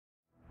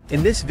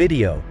In this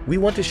video, we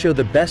want to show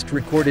the best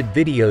recorded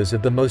videos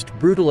of the most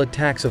brutal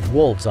attacks of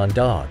wolves on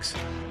dogs.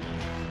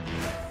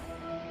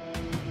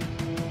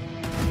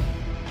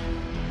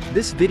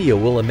 This video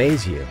will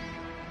amaze you.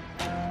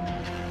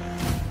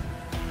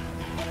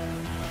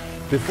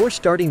 Before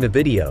starting the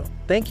video,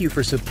 thank you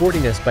for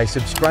supporting us by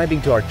subscribing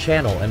to our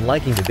channel and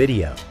liking the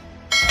video.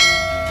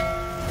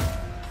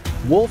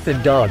 Wolf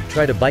and dog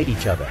try to bite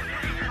each other.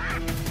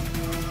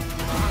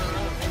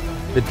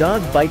 The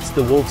dog bites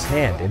the wolf's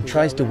hand and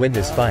tries to win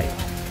this fight.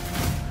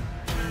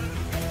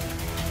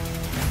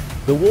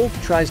 The wolf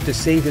tries to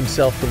save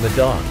himself from the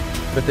dog,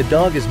 but the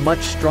dog is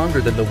much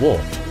stronger than the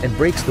wolf, and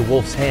breaks the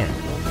wolf's hand.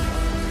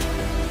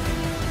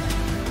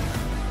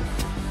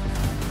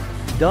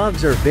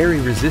 Dogs are very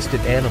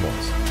resistant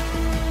animals.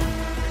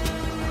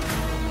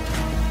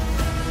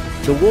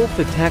 The wolf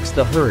attacks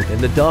the herd and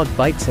the dog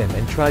bites him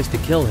and tries to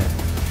kill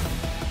him.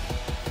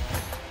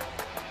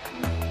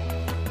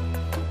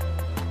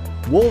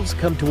 Wolves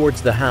come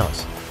towards the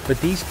house, but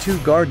these two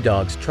guard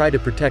dogs try to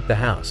protect the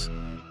house.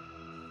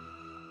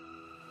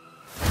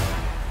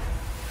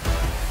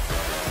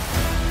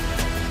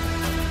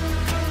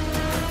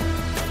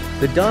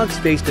 The dogs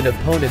faced an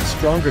opponent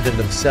stronger than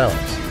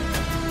themselves.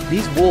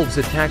 These wolves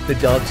attack the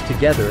dogs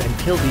together and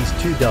kill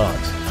these two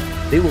dogs.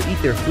 They will eat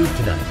their food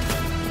tonight.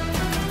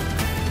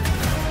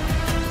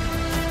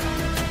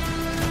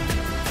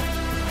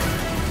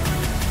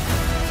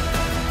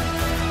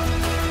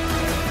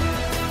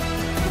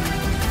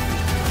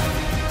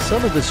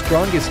 Some of the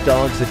strongest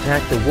dogs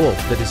attack the wolf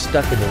that is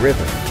stuck in the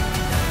river.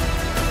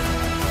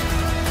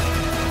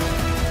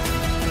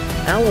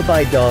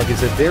 Alibi Dog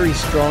is a very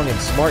strong and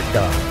smart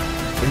dog.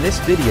 In this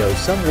video,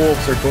 some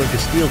wolves are going to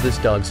steal this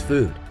dog's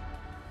food.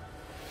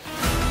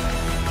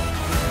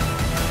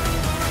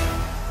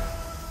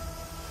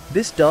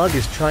 This dog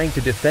is trying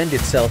to defend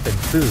itself and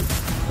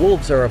food.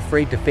 Wolves are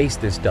afraid to face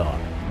this dog.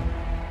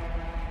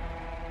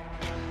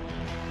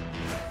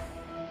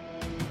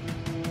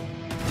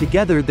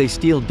 Together they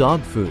steal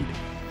dog food.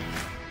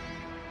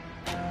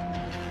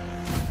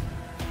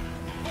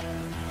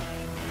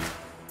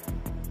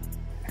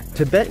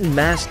 Tibetan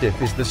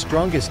Mastiff is the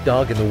strongest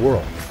dog in the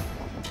world.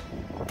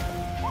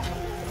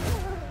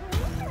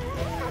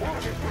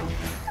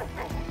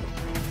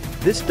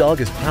 This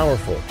dog is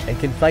powerful and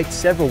can fight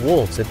several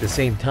wolves at the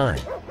same time.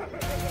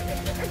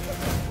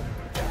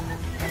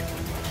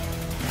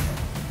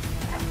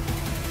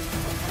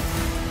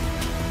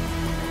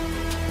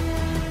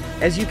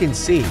 As you can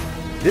see,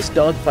 this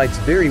dog fights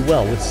very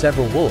well with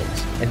several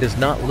wolves, and does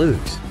not lose.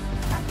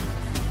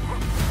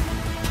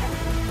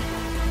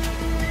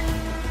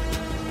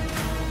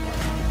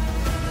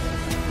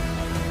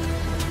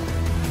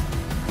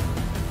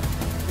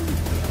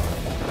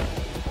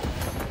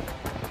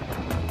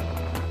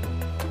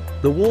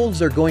 The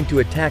wolves are going to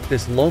attack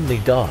this lonely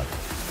dog,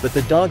 but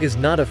the dog is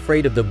not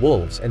afraid of the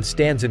wolves and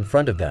stands in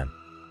front of them.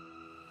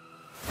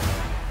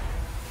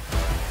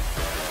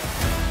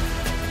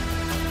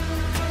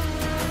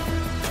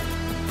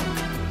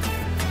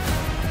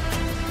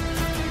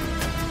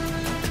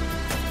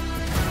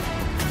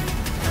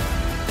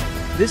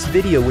 This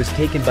video was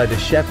taken by the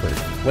shepherd,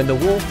 when the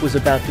wolf was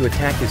about to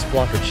attack his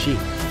flock of sheep.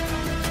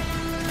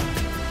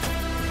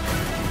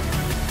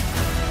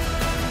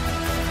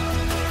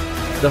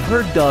 The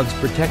herd dogs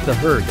protect the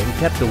herd and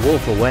kept the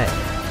wolf away.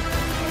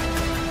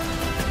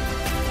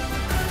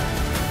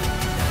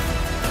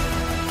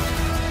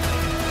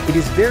 It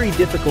is very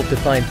difficult to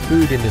find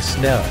food in the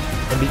snow,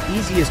 and the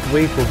easiest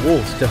way for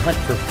wolves to hunt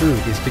for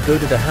food is to go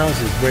to the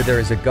houses where there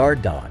is a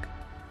guard dog.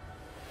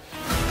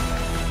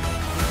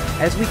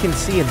 As we can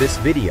see in this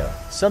video,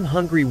 some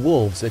hungry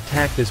wolves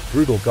attack this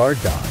brutal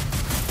guard dog,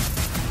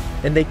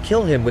 and they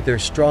kill him with their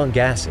strong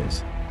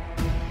gases.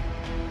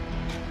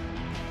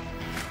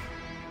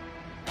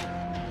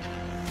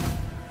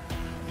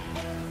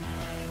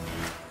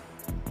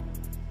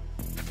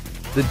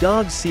 The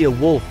dogs see a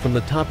wolf from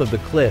the top of the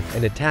cliff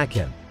and attack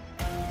him.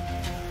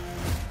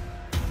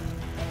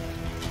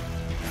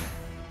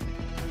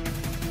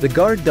 The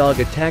guard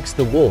dog attacks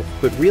the wolf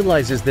but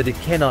realizes that it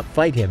cannot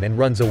fight him and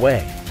runs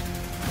away.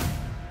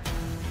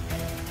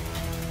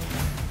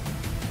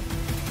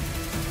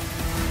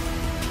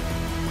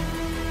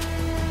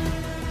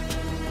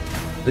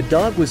 The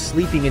dog was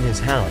sleeping in his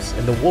house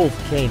and the wolf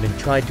came and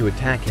tried to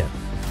attack him.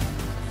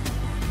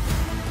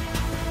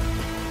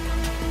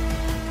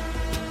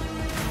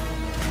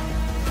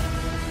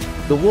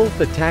 The wolf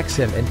attacks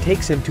him and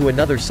takes him to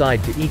another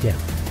side to eat him.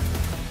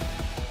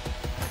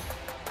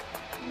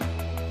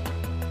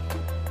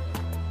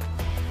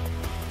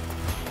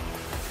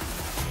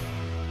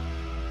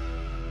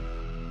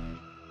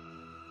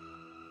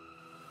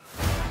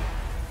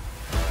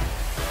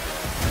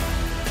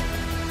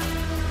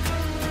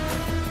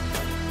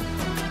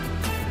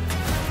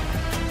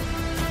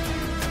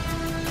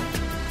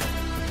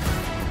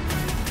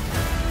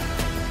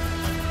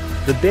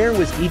 The bear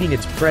was eating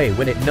its prey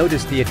when it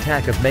noticed the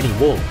attack of many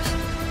wolves.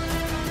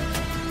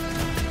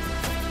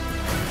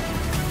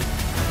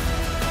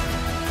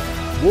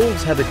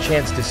 Wolves have a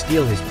chance to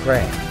steal his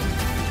prey.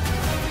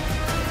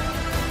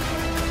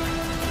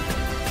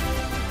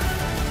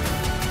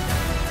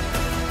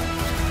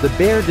 The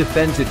bear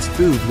defends its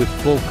food with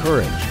full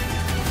courage.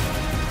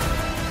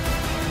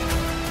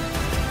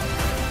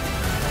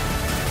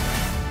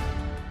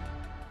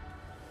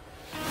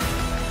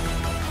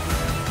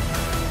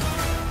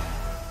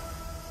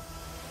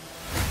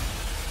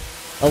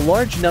 A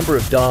large number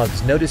of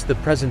dogs notice the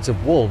presence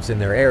of wolves in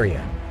their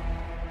area.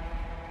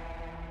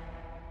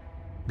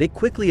 They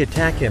quickly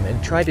attack him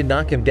and try to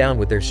knock him down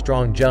with their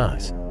strong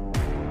jaws.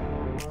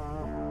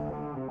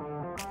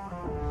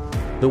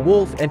 The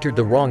wolf entered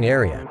the wrong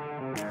area.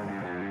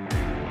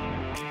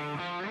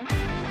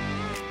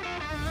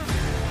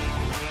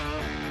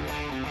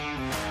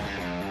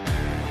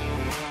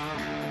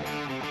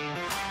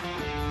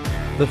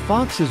 The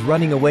fox is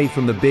running away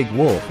from the big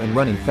wolf and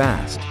running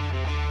fast.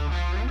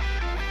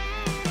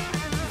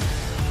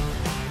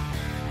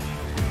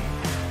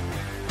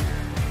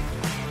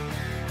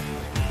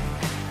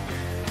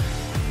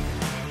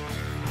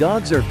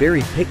 Dogs are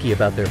very picky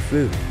about their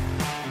food.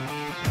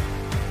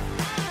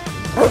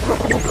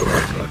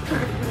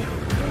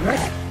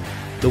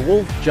 The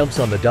wolf jumps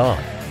on the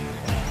dog.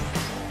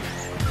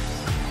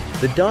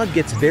 The dog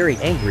gets very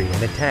angry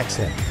and attacks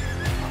him.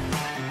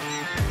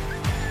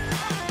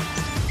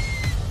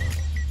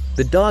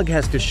 The dog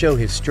has to show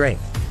his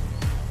strength.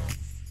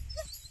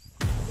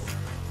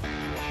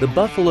 The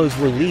buffaloes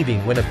were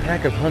leaving when a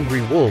pack of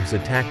hungry wolves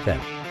attacked them.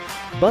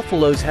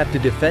 Buffaloes have to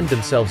defend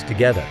themselves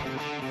together.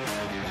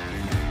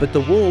 But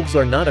the wolves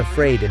are not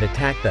afraid and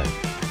attack them.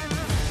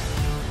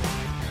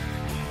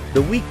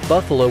 The weak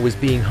buffalo was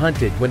being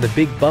hunted when the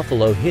big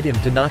buffalo hit him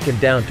to knock him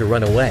down to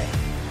run away.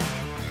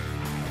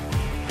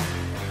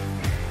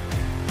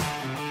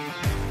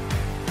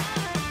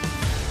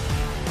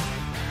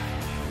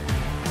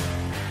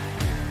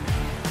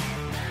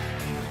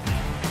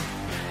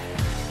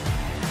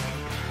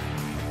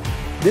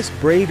 This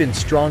brave and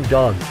strong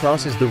dog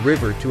crosses the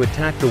river to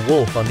attack the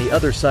wolf on the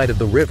other side of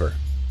the river.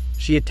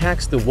 She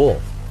attacks the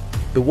wolf.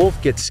 The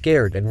wolf gets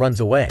scared and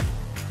runs away.